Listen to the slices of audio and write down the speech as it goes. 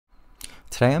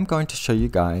Today I'm going to show you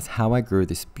guys how I grew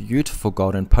this beautiful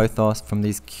golden pothos from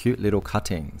these cute little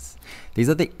cuttings. These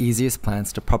are the easiest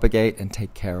plants to propagate and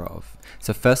take care of.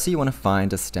 So firstly you want to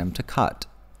find a stem to cut.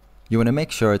 You want to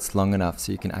make sure it's long enough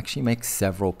so you can actually make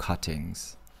several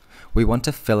cuttings. We want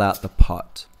to fill out the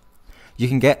pot. You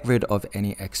can get rid of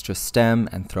any extra stem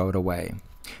and throw it away.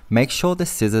 Make sure the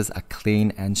scissors are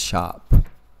clean and sharp.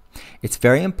 It's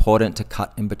very important to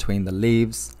cut in between the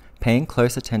leaves, paying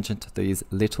close attention to these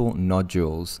little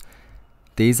nodules.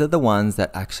 These are the ones that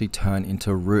actually turn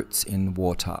into roots in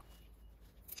water.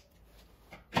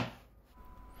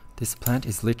 This plant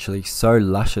is literally so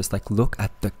luscious, like look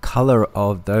at the color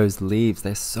of those leaves.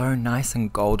 They're so nice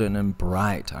and golden and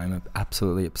bright. I'm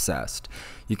absolutely obsessed.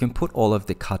 You can put all of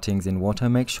the cuttings in water.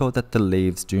 Make sure that the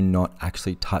leaves do not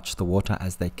actually touch the water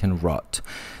as they can rot.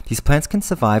 These plants can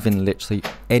survive in literally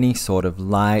any sort of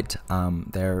light.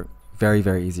 They're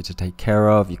very easy to take care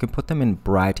of. You can put them in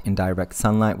bright indirect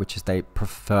sunlight, which is they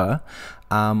prefer.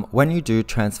 When you do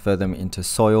transfer them into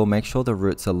soil, make sure the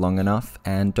roots are long enough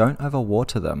and don't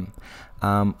overwater them.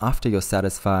 After you're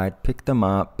satisfied, pick them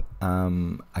up.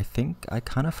 I think I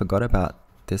kind of forgot about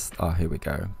this. Oh, here we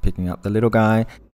go. Picking up the little guy.